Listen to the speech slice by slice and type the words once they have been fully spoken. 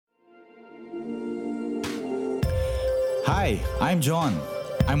Hi, I'm John.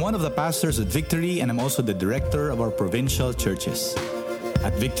 I'm one of the pastors at Victory, and I'm also the director of our provincial churches.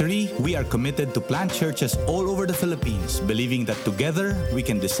 At Victory, we are committed to plant churches all over the Philippines, believing that together we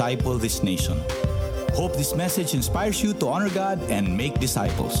can disciple this nation. Hope this message inspires you to honor God and make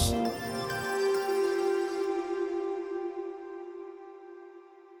disciples.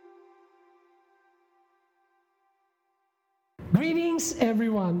 Greetings,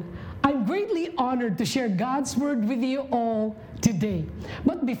 everyone. I'm greatly honored to share God's Word with you all today.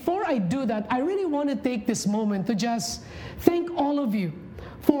 But before I do that, I really want to take this moment to just thank all of you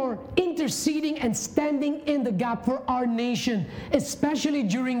for interceding and standing in the gap for our nation, especially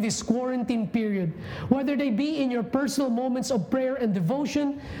during this quarantine period. Whether they be in your personal moments of prayer and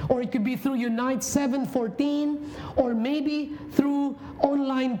devotion, or it could be through Unite 714, or maybe through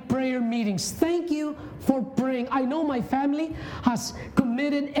online prayer meetings. Thank you for praying. I know my family has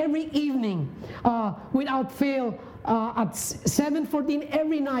committed every evening without fail at 7:14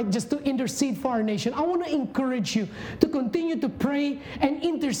 every night just to intercede for our nation. I want to encourage you to continue to pray and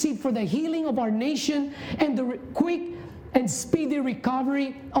intercede for the healing of our nation and the quick and speedy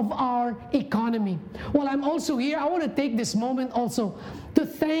recovery of our economy. While I'm also here, I want to take this moment also to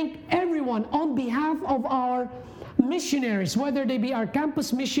thank everyone on behalf of our missionaries, whether they be our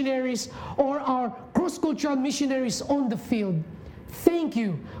campus missionaries or our cross-cultural missionaries on the field. Thank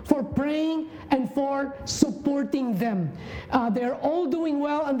you for praying and for supporting them. They're all doing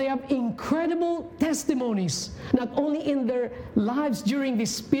well, and they have incredible testimonies, not only in their lives during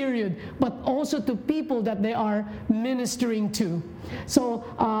this period, but also to people that they are ministering to. So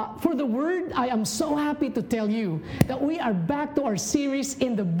for the Word, I am so happy to tell you that we are back to our series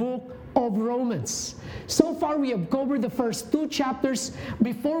in the book of Romans. So far, we have covered the first 2 chapters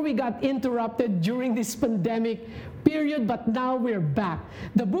before we got interrupted during this pandemic period, but now we're back.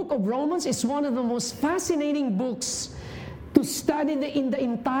 The book of Romans is one of the most fascinating books to study in the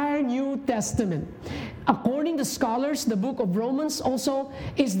entire New Testament. According to scholars, the book of Romans also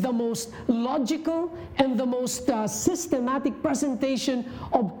is the most logical and the most systematic presentation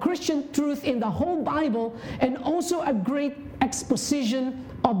of Christian truth in the whole Bible, and also a great exposition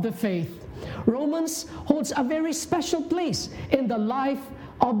of the faith. Romans holds a very special place in the life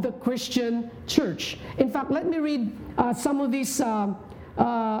of the Christian church. In fact, let me read some of these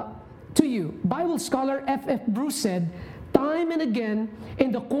to you. Bible scholar F.F. Bruce said, "Time and again,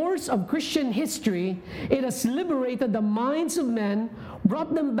 in the course of Christian history, it has liberated the minds of men,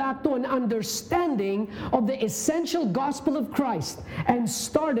 brought them back to an understanding of the essential gospel of Christ, and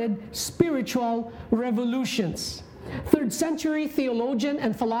started spiritual revolutions." 3rd century theologian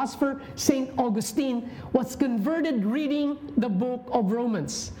and philosopher St. Augustine was converted reading the book of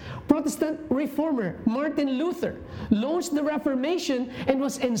Romans. Protestant reformer Martin Luther launched the Reformation and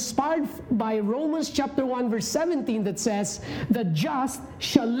was inspired by Romans chapter 1 verse 17 that says, "The just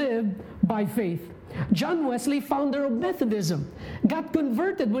shall live by faith." John Wesley, founder of Methodism, got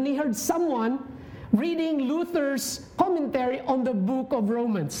converted when he heard someone reading Luther's commentary on the book of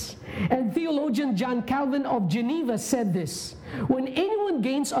Romans. And theologian John Calvin of Geneva said this, "When anyone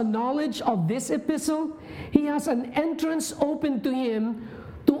gains a knowledge of this epistle, he has an entrance open to him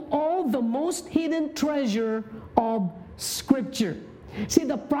to all the most hidden treasure of Scripture." See,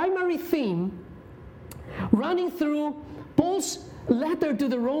 the primary theme running through Paul's letter to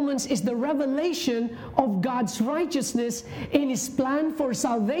the Romans is the revelation of God's righteousness in His plan for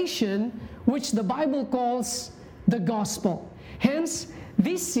salvation, which the Bible calls the gospel. Hence,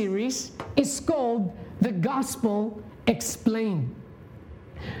 this series is called The Gospel Explained.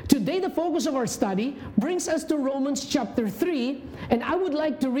 Today, the focus of our study brings us to Romans chapter 3, and I would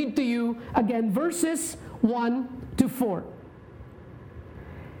like to read to you again verses 1 to 4.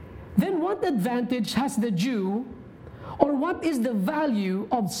 "Then what advantage has the Jew, or what is the value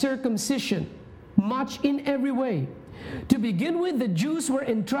of circumcision? Much in every way. To begin with, the Jews were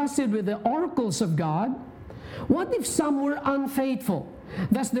entrusted with the oracles of God. What if some were unfaithful?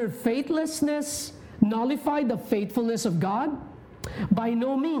 Does their faithlessness nullify the faithfulness of God? By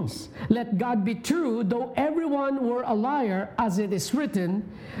no means. Let God be true, though everyone were a liar, as it is written,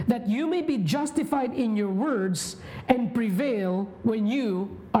 that you may be justified in your words and prevail when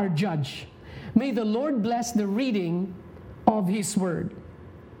you are judged." May the Lord bless the reading of His Word.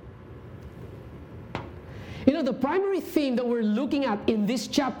 You know, the primary theme that we're looking at in this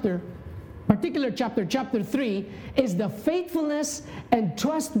chapter, particular chapter, chapter 3, is the faithfulness and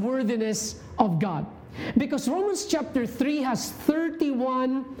trustworthiness of God. Because Romans chapter 3 has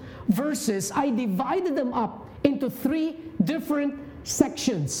 31 verses, I divided them up into 3 different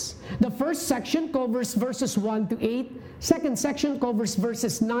sections. The first section covers verses 1 to 8, second section covers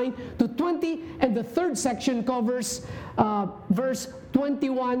verses 9 to 20, and the third section covers verse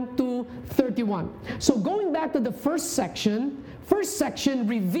 21 to 31. So going back to the first section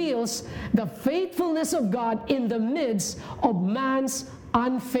reveals the faithfulness of God in the midst of man's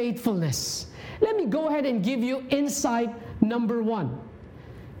unfaithfulness. Let me go ahead and give you insight number 1.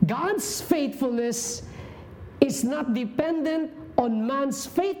 God's faithfulness is not dependent on man's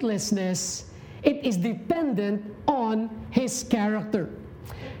faithlessness. It is dependent on His character.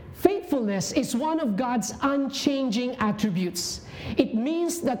 Faithfulness is one of God's unchanging attributes. It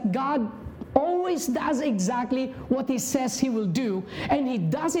means that God always does exactly what He says He will do, and He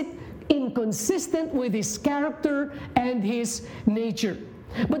does it inconsistent with His character and His nature.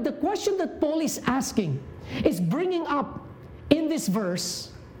 But the question that Paul is asking, is bringing up in this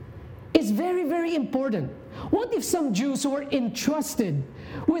verse, is very, very important. What if some Jews who were entrusted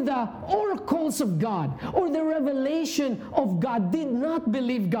with the oracles of God or the revelation of God did not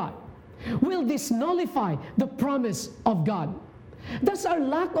believe God? Will this nullify the promise of God? Does our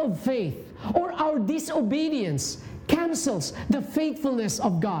lack of faith or our disobedience cancels the faithfulness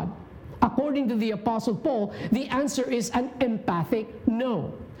of God? According to the Apostle Paul, the answer is an emphatic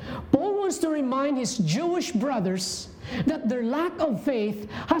no. Paul wants to remind his Jewish brothers that their lack of faith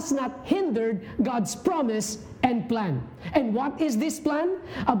has not hindered God's promise and plan. And what is this plan?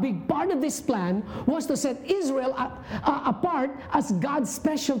 A big part of this plan was to set Israel apart as God's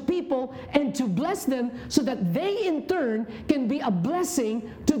special people and to bless them so that they in turn can be a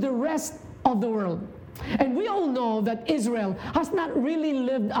blessing to the rest of the world. And we all know that Israel has not really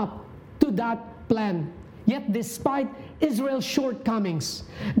lived up to that plan. Yet despite Israel's shortcomings,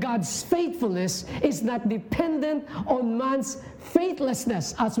 God's faithfulness is not dependent on man's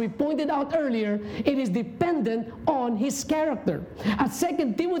faithlessness. As we pointed out earlier, it is dependent on His character. As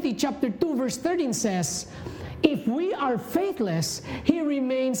 2 Timothy chapter 2 verse 13 says, if we are faithless, He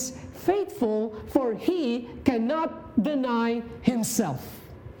remains faithful, for He cannot deny Himself.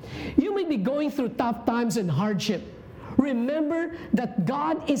 You may be going through tough times and hardship. Remember that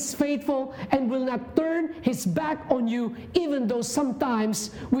God is faithful and will not turn His back on you, even though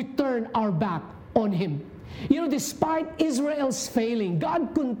sometimes we turn our back on Him. You know, despite Israel's failing,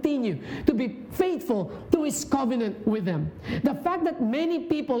 God continued to be faithful to His covenant with them. The fact that many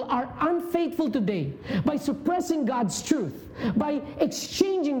people are unfaithful today by suppressing God's truth, by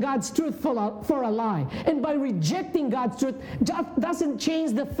exchanging God's truth for a lie, and by rejecting God's truth just doesn't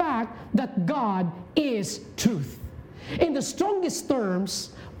change the fact that God is truth. In the strongest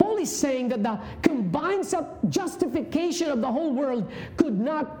terms, Paul is saying that the combined justification of the whole world could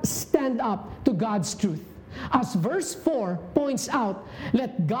not stand up to God's truth. As verse 4 points out,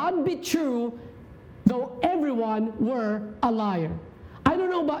 let God be true, though everyone were a liar. I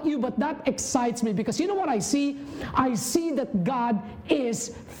don't know about you, but that excites me because you know what I see? I see that God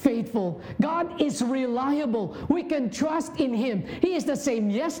is faithful. God is reliable. We can trust in Him. He is the same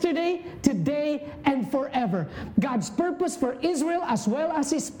yesterday, today, and forever. God's purpose for Israel as well as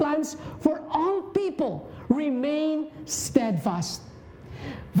His plans for all people remain steadfast.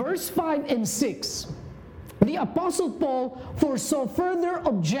 Verse 5 and 6, the Apostle Paul foresaw further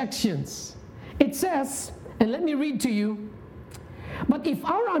objections. It says, and let me read to you, but if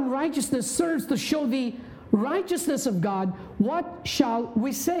our unrighteousness serves to show the righteousness of God, what shall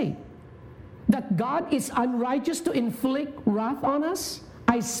we say? That God is unrighteous to inflict wrath on us?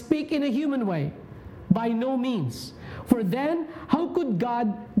 I speak in a human way. By no means. For then, how could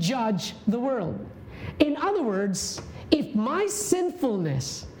God judge the world? In other words, if my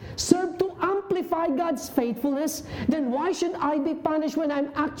sinfulness served to amplify God's faithfulness, then why should I be punished when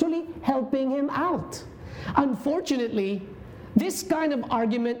I'm actually helping Him out? Unfortunately, this kind of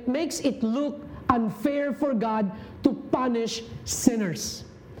argument makes it look unfair for God to punish sinners.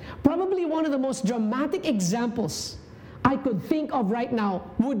 Probably one of the most dramatic examples I could think of right now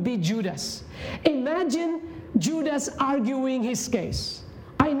would be Judas. Imagine Judas arguing his case.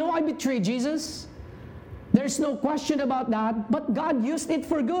 I know I betrayed Jesus. There's no question about that, but God used it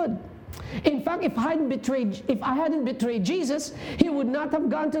for good. In fact, if I hadn't betrayed Jesus, He would not have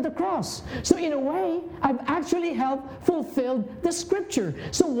gone to the cross. So in a way, I've actually helped fulfill the Scripture.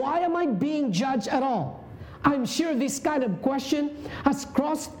 So why am I being judged at all? I'm sure this kind of question has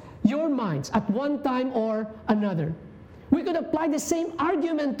crossed your minds at one time or another. We could apply the same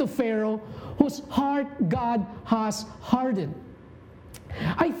argument to Pharaoh, whose heart God has hardened.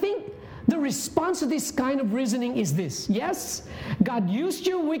 I think the response to this kind of reasoning is this: yes, God used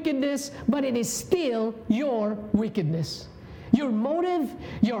your wickedness, but it is still your wickedness. Your motive,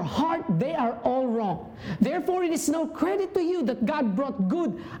 your heart, they are all wrong. Therefore, it is no credit to you that God brought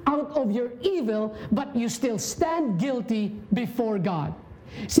good out of your evil, but you still stand guilty before God.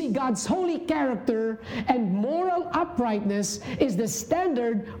 See, God's holy character and moral uprightness is the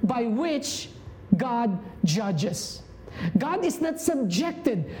standard by which God judges. God is not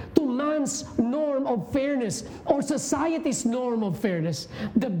subjected to man's norm of fairness or society's norm of fairness.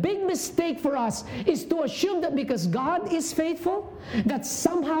 The big mistake for us is to assume that because God is faithful, that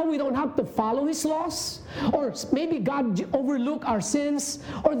somehow we don't have to follow His laws, or maybe God overlook our sins,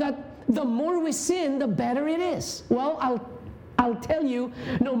 or that the more we sin, the better it is. Well, I'll tell you,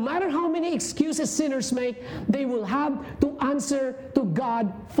 no matter how many excuses sinners make, they will have to answer to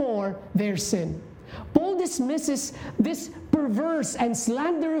God for their sin. Paul dismisses this perverse and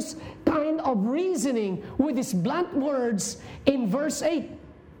slanderous kind of reasoning with his blunt words in verse 8,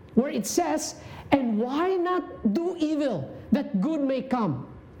 where it says, "And why not do evil, that good may come?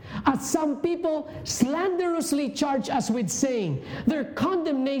 As some people slanderously charge us with saying, their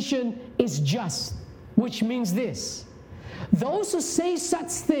condemnation is just," which means this: those who say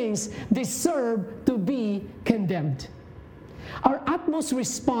such things deserve to be condemned. Our utmost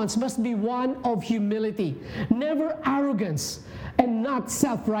response must be one of humility, never arrogance, and not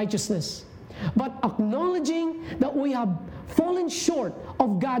self-righteousness, but acknowledging that we have fallen short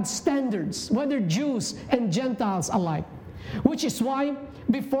of God's standards, whether Jews and Gentiles alike. Which is why,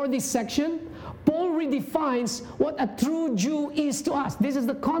 before this section, Paul redefines what a true Jew is to us. This is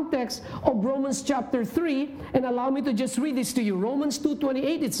the context of Romans chapter 3, and allow me to just read this to you. Romans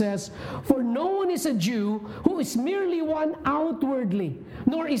 2:28, it says, "For no one is a Jew who is merely one outwardly,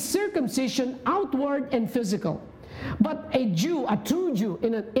 nor is circumcision outward and physical. But a Jew, a true Jew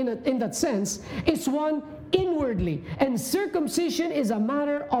in that sense, is one inwardly, and circumcision is a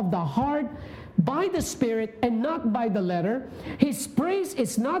matter of the heart, by the Spirit and not by the letter. His praise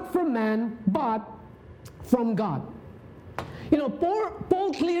is not from man, but from God." You know,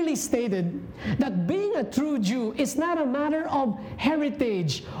 Paul clearly stated that being a true Jew is not a matter of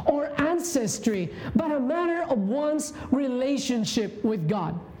heritage or ancestry, but a matter of one's relationship with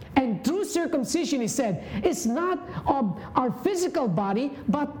God. And true circumcision, he said, is not of our physical body,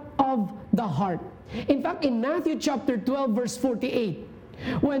 but of the heart. In fact, in Matthew chapter 12, verse 48,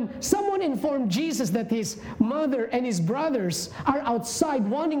 when someone informed Jesus that his mother and his brothers are outside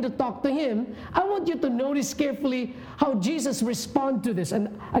wanting to talk to him, I want you to notice carefully how Jesus responded to this. And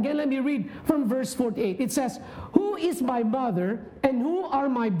again, let me read from verse 48. It says, "Who is my mother and who are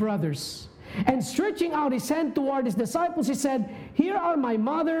my brothers?" And stretching out his hand toward his disciples, he said, "Here are my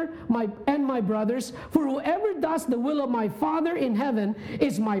mother and my brothers, for whoever does the will of my Father in heaven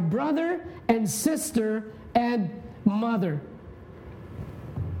is my brother and sister and mother."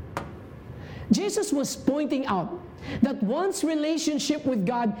 Jesus was pointing out that one's relationship with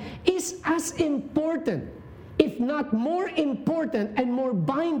God is as important, if not more important and more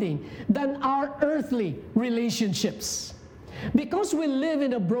binding than our earthly relationships. Because we live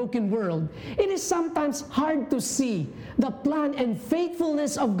in a broken world, it is sometimes hard to see the plan and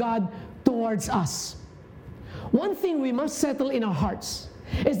faithfulness of God towards us. One thing we must settle in our hearts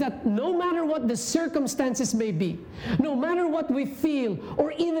is that no matter what the circumstances may be, no matter what we feel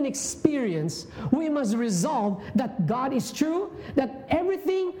or even experience, we must resolve that God is true, that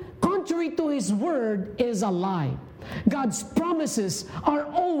everything contrary to His word is a lie. God's promises are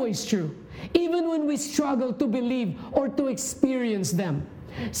always true, even when we struggle to believe or to experience them.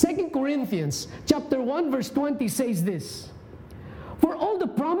 2 Corinthians chapter 1 verse 20 says this, "For all the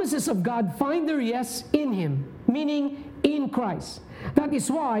promises of God find their yes in Him," meaning in Christ. That is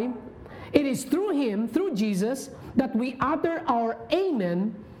why it is through Him, through Jesus, that we utter our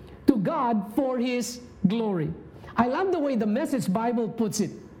amen to God for His glory. I love the way the Message Bible puts it.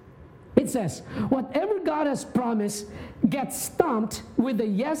 It says, whatever God has promised gets stamped with the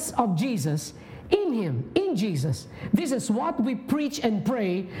yes of Jesus in Him, in Jesus. This is what we preach and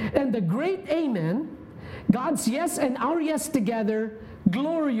pray, and the great amen, God's yes and our yes together,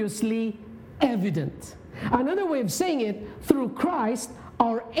 gloriously evident. Another way of saying it, through Christ,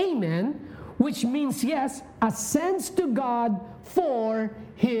 our amen, which means yes, ascends to God for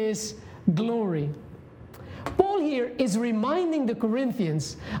His glory. Paul here is reminding the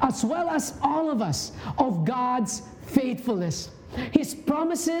Corinthians, as well as all of us, of God's faithfulness. His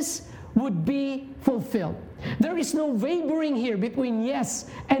promises would be fulfilled. There is no wavering here between yes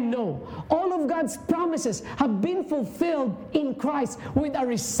and no. All of God's promises have been fulfilled in Christ with a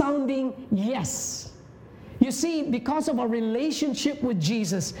resounding yes. You see, because of our relationship with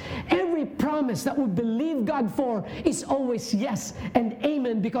Jesus, every every promise that we believe God for is always yes and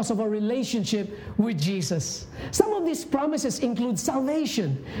amen because of our relationship with Jesus. Some of these promises include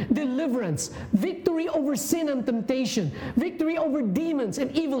salvation, deliverance, victory over sin and temptation, victory over demons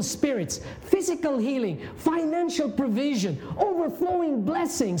and evil spirits, physical healing, financial provision, overflowing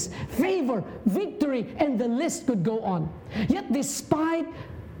blessings, favor, victory, and the list could go on. Yet despite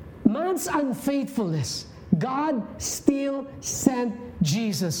man's unfaithfulness, God still sent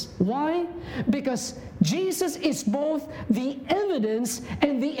Jesus. Why? Because Jesus is both the evidence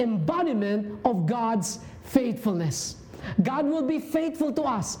and the embodiment of God's faithfulness. God will be faithful to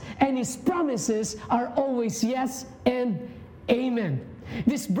us, and His promises are always yes and amen.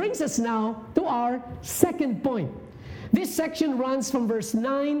 This brings us now to our second point. This section runs from verse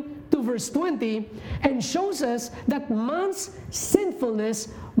 9 to verse 20 and shows us that man's sinfulness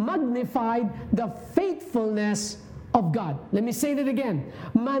magnified the faithfulness of God. Let me say that again.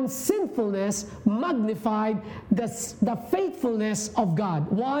 Man's sinfulness magnified the faithfulness of God.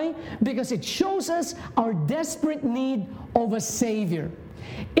 Why? Because it shows us our desperate need of a Savior.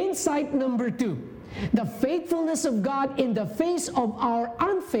 Insight number 2. The faithfulness of God in the face of our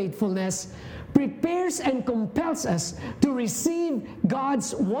unfaithfulness prepares and compels us to receive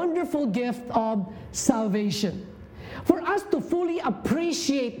God's wonderful gift of salvation. For us to fully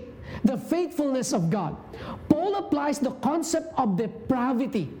appreciate the faithfulness of God, Paul applies the concept of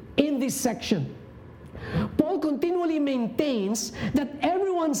depravity in this section. Paul continually maintains that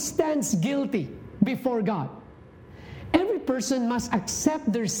everyone stands guilty before God. Every person must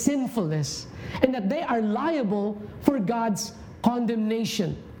accept their sinfulness and that they are liable for God's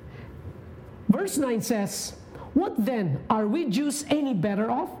condemnation. Verse 9 says, "What then? Are we Jews any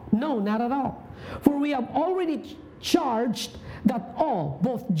better off? No, not at all. For we have already charged that all,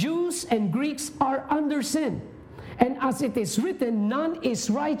 both Jews and Greeks, are under sin. And as it is written, none is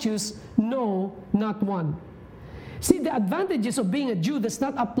righteous, no, not one." See, the advantages of being a Jew does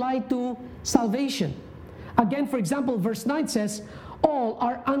not apply to salvation. Again, for example, verse 9 says, all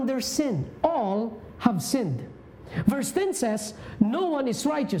are under sin. All have sinned. Verse 10 says, no one is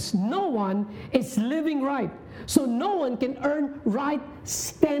righteous. No one is living right. So no one can earn right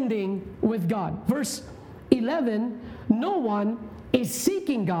standing with God. Verse 11, no one is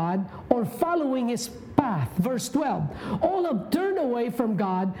seeking God or following His path. Verse 12, all have turned away from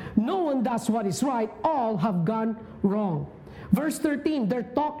God. No one does what is right. All have gone wrong. Verse 13, their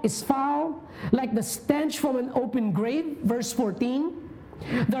talk is foul, like the stench from an open grave. Verse 14,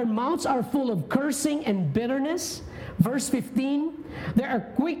 their mouths are full of cursing and bitterness. Verse 15, they are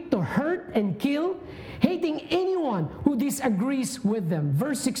quick to hurt and kill, hating anyone who disagrees with them.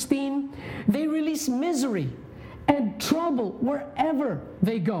 Verse 16, they release misery and trouble wherever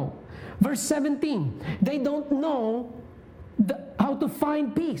they go. Verse 17, they don't know how to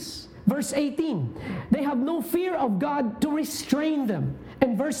find peace. Verse 18, they have no fear of God to restrain them.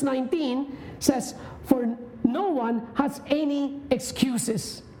 And verse 19 says, for no one has any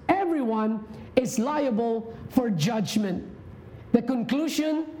excuses. Everyone is liable for judgment. The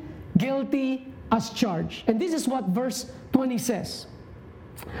conclusion, guilty as charged. And this is what verse 20 says.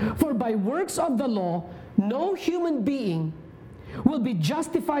 For by works of the law, no human being will be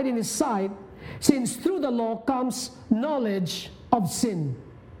justified in his sight, since through the law comes knowledge of sin.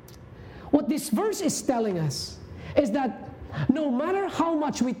 What this verse is telling us is that no matter how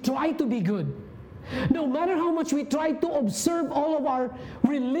much we try to be good, no matter how much we try to observe all of our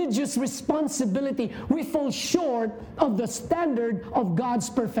religious responsibility, we fall short of the standard of God's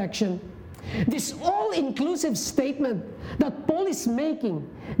perfection. This all-inclusive statement that Paul is making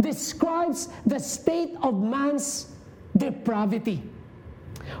describes the state of man's depravity.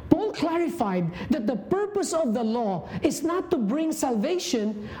 Paul clarified that the purpose of the law is not to bring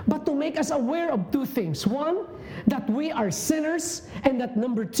salvation, but to make us aware of two things. One, that we are sinners, and that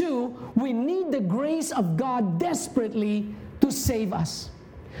number two, we need the grace of God desperately to save us.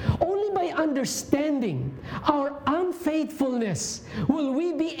 Only by understanding our unfaithfulness will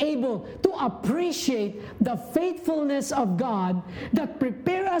we be able to appreciate the faithfulness of God that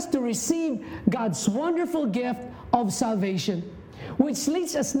prepare us to receive God's wonderful gift of salvation. Which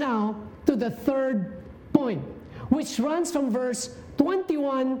leads us now to the third point, which runs from verse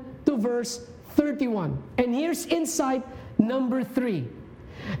 21 to verse 31. And here's insight number 3,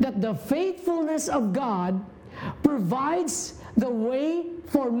 that the faithfulness of God provides the way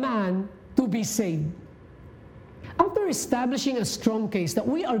for man to be saved. After establishing a strong case that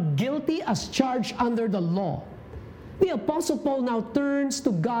we are guilty as charged under the law, the Apostle Paul now turns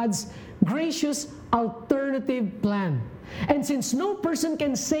to God's gracious alternative plan. And since no person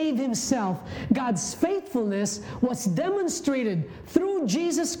can save himself, God's faithfulness was demonstrated through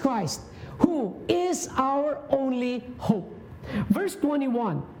Jesus Christ, who is our only hope. Verse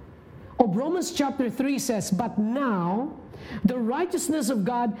 21 of Romans chapter 3 says, "But now the righteousness of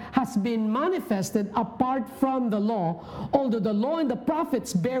God has been manifested apart from the law, although the law and the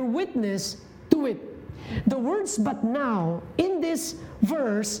prophets bear witness to it." The words "but now" in this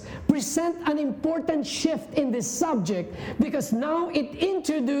verse present an important shift in this subject, because now it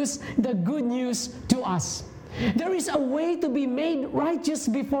introduces the good news to us. There is a way to be made righteous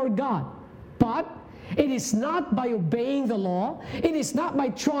before God, but it is not by obeying the law. It is not by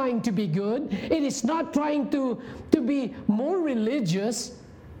trying to be good. It is not trying to be more religious.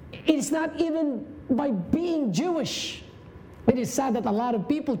 It is not even by being Jewish. It is sad that a lot of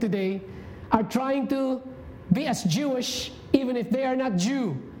people today are trying to be as Jewish even if they are not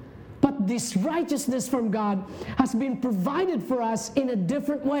Jew. But this righteousness from God has been provided for us in a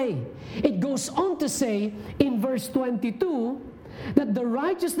different way. It goes on to say in verse 22 that the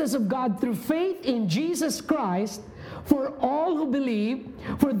righteousness of God through faith in Jesus Christ for all who believe,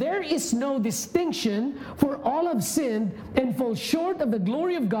 for there is no distinction, for all have sinned and fall short of the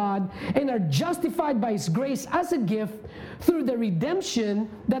glory of God and are justified by His grace as a gift through the redemption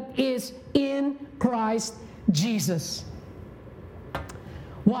that is in Christ Jesus.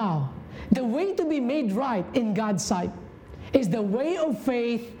 Wow. The way to be made right in God's sight is the way of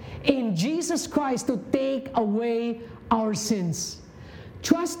faith in Jesus Christ to take away our sins.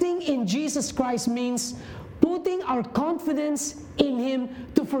 Trusting in Jesus Christ means putting our confidence in Him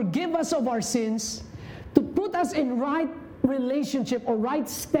to forgive us of our sins, to put us in right relationship or right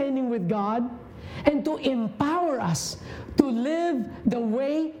standing with God, and to empower us to live the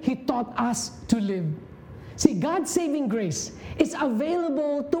way He taught us to live. See, God's saving grace is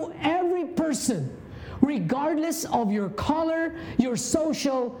available to every person, regardless of your color, your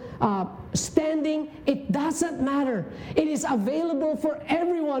social standing. It doesn't matter. It is available for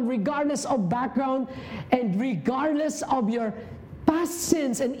everyone, regardless of background and regardless of your past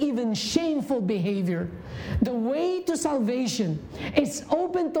sins and even shameful behavior. The way to salvation is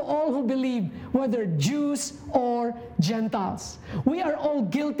open to all who believe, whether Jews or Gentiles. We are all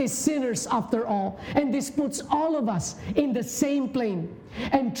guilty sinners after all, and this puts all of us in the same plane.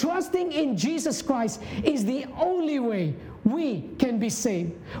 And trusting in Jesus Christ is the only way we can be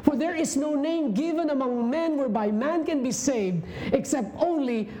saved. For there is no name given among men whereby man can be saved except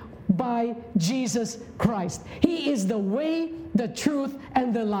only by Jesus Christ. He is the way, the truth,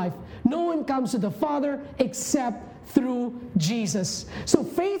 and the life. No one comes to the Father except through Jesus. So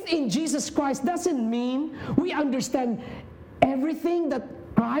faith in Jesus Christ doesn't mean we understand everything that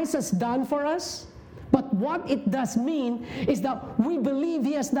Christ has done for us. But what it does mean is that we believe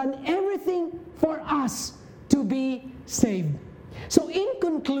He has done everything for us to be saved. So in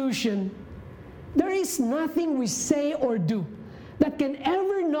conclusion, there is nothing we say or do that can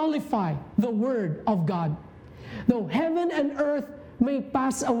ever nullify the Word of God. Though heaven and earth may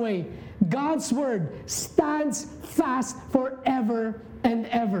pass away, God's Word stands fast forever and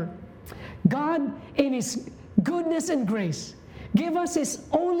ever. God, in His goodness and grace, gave us His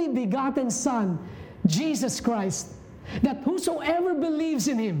only begotten Son, Jesus Christ, that whosoever believes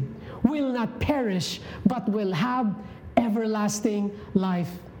in Him will not perish, but will have everlasting life.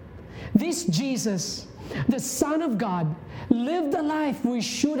 This Jesus, the Son of God, lived the life we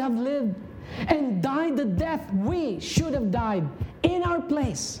should have lived and died the death we should have died in our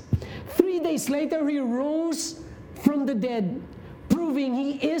place. 3 days later, He rose from the dead, proving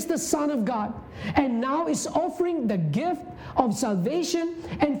He is the Son of God, and now is offering the gift of salvation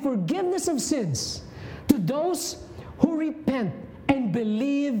and forgiveness of sins to those who repent and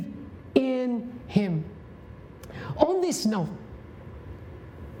believe in Him. On this note,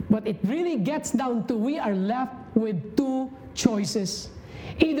 what it really gets down to, we are left with two choices.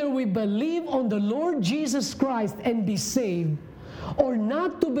 Either we believe on the Lord Jesus Christ and be saved, or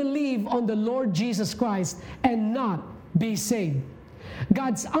not to believe on the Lord Jesus Christ and not be saved.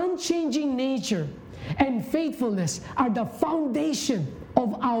 God's unchanging nature and faithfulness are the foundation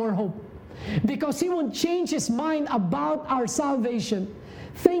of our hope, because He won't change His mind about our salvation.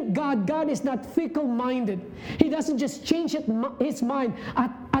 Thank God, God is not fickle-minded. He doesn't just change His mind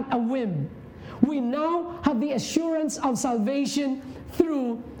at a whim. We now have the assurance of salvation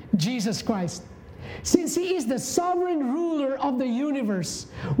through Jesus Christ. Since He is the sovereign ruler of the universe,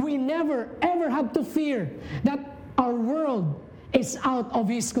 we never ever have to fear that our world is out of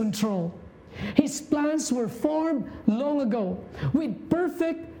His control. His plans were formed long ago with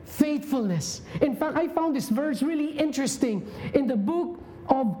perfect faithfulness. In fact, I found this verse really interesting in the book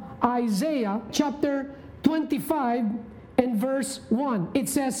of Isaiah, chapter 25 and verse 1. It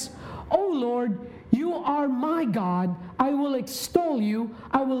says, "O Lord, You are my God. I will extol you.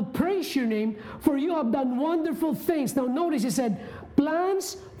 I will praise your name, for you have done wonderful things. Now notice he said,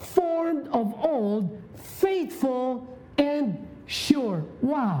 plans formed of old, faithful and sure.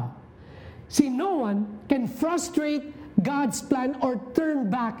 Wow. See, no one can frustrate God's plan or turn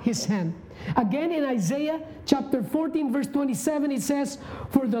back his hand. Again, in Isaiah chapter 14, verse 27, it says,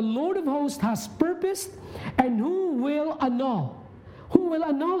 for the Lord of hosts has purposed, and who will annul? Who will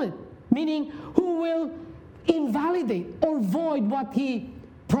annul it? Meaning, who will invalidate or void what he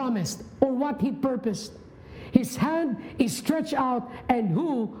promised or what he purposed? His hand is stretched out, and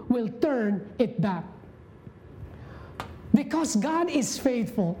who will turn it back? Because God is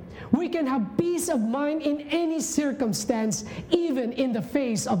faithful, we can have peace of mind in any circumstance, even in the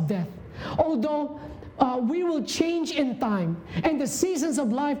face of death. Although we will change in time and the seasons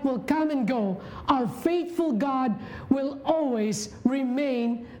of life will come and go, our faithful God will always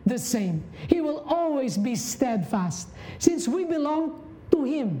remain the same. He will always be steadfast. Since we belong to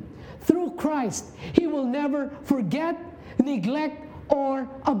Him through Christ, He will never forget, neglect, or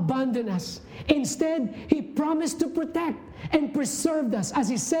abandon us. Instead, He promised to protect and preserve us. As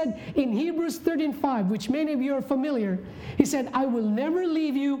He said in Hebrews 13:5, which many of you are familiar, He said, I will never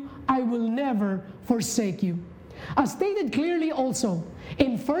leave you, I will never forsake you. As stated clearly also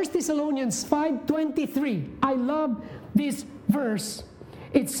in 1 Thessalonians 5:23, I love this verse.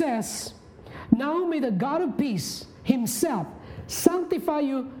 It says, now may the God of peace Himself sanctify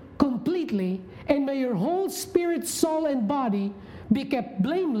you completely, and may your whole spirit, soul, and body be kept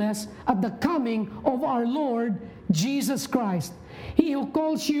blameless at the coming of our Lord Jesus Christ. He who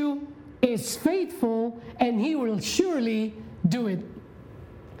calls you is faithful, and He will surely do it.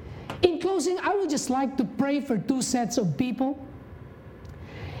 In closing, I would just like to pray for two sets of people.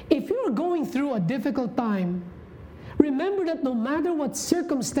 If you are going through a difficult time, remember that no matter what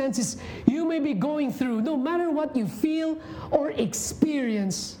circumstances you may be going through, no matter what you feel or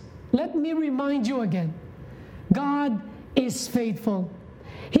experience, let me remind you again, God is faithful.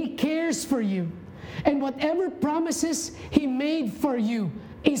 He cares for you. And whatever promises He made for you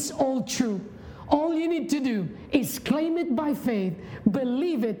is all true. All you need to do is claim it by faith,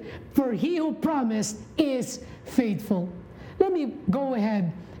 believe it, for He who promised is faithful. Let me go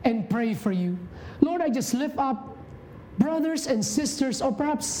ahead and pray for you. Lord, I just lift up brothers and sisters, or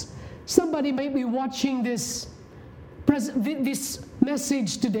perhaps somebody may be watching this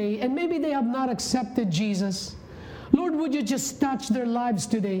message today, and maybe they have not accepted Jesus. Lord, would you just touch their lives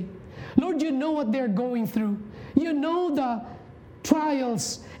today? Lord, you know what they're going through. You know the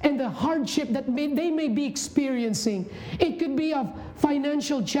trials and the hardship that they may be experiencing. It could be a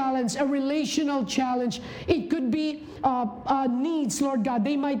financial challenge, a relational challenge. It could be needs, Lord God.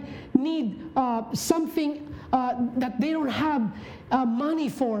 They might need something that they don't have money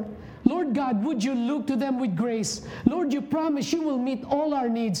for. Lord God, would you look to them with grace? Lord, you promise you will meet all our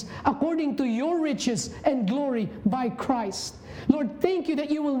needs according to your riches and glory by Christ. Lord, thank you that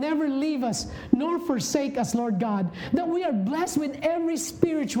you will never leave us nor forsake us, Lord God, that we are blessed with every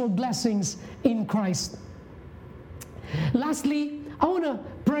spiritual blessings in Christ. Lastly, I want to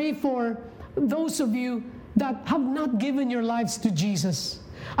pray for those of you that have not given your lives to Jesus.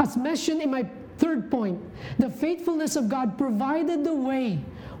 As mentioned in my third point, the faithfulness of God provided the way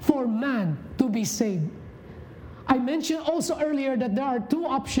for man to be saved. I mentioned also earlier that there are two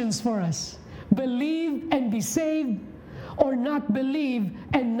options for us: believe and be saved, or not believe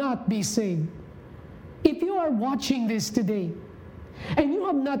and not be saved. If you are watching this today and you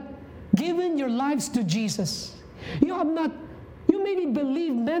have not given your lives to Jesus, you maybe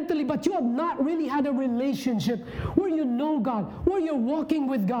believe mentally, but you have not really had a relationship where you know God, where you're walking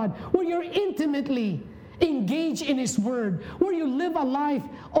with God, where you're intimately engaged in His Word, where you live a life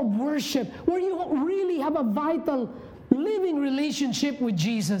of worship, where you really have a vital, living relationship with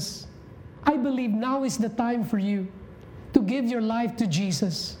Jesus. I believe now is the time for you to give your life to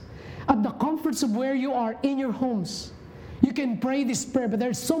Jesus. At the comforts of where you are in your homes, you can pray this prayer, but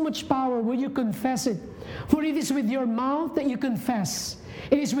there's so much power when you confess it. For it is with your mouth that you confess.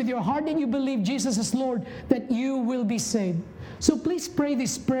 It is with your heart that you believe Jesus is Lord that you will be saved. So please pray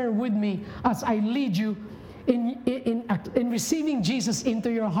this prayer with me as I lead you in receiving Jesus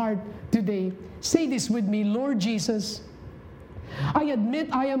into your heart today. Say this with me: Lord Jesus, I admit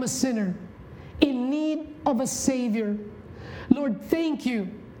I am a sinner in need of a Savior. Lord, thank you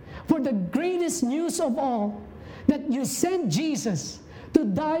for the greatest news of all, that you sent Jesus to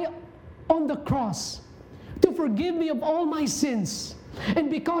die on the cross to forgive me of all my sins. And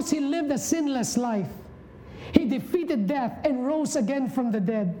because He lived a sinless life, He defeated death and rose again from the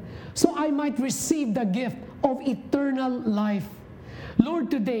dead, so I might receive the gift of eternal life.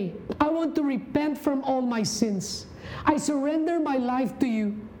 Lord, today, I want to repent from all my sins. I surrender my life to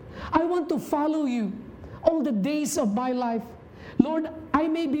you. I want to follow you all the days of my life. Lord, I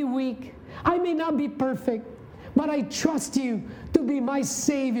may be weak. I may not be perfect, but I trust you to be my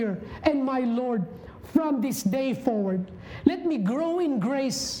Savior and my Lord from this day forward. Let me grow in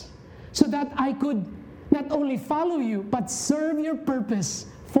grace so that I could not only follow you, but serve your purpose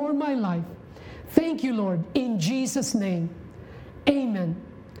for my life. Thank you, Lord, in Jesus' name. Amen.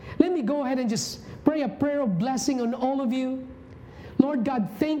 Let me go ahead and just pray a prayer of blessing on all of you. Lord God,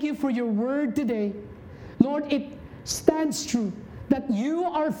 thank you for your word today. Lord, it stands true that you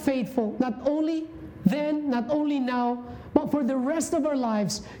are faithful, not only then, not only now, but for the rest of our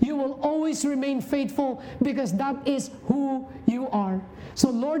lives. You will always remain faithful because that is who you are. So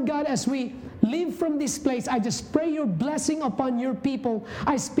Lord God, as we leave from this place, I just pray your blessing upon your people.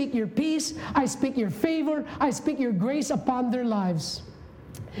 I speak your peace, I speak your favor, I speak your grace upon their lives.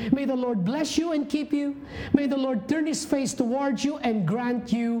 May the Lord bless you and keep you. May the Lord turn his face towards you and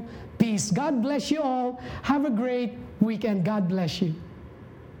grant you peace. God bless you all. Have a great weekend. God bless you.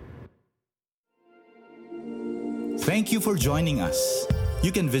 Thank you for joining us.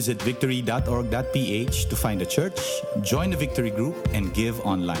 You can visit victory.org.ph to find a church, join the Victory Group, and give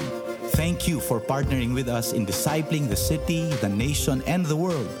online. Thank you for partnering with us in discipling the city, the nation, and the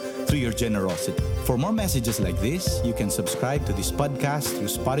world through your generosity. For more messages like this, you can subscribe to this podcast through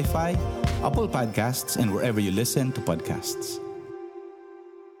Spotify, Apple Podcasts, and wherever you listen to podcasts.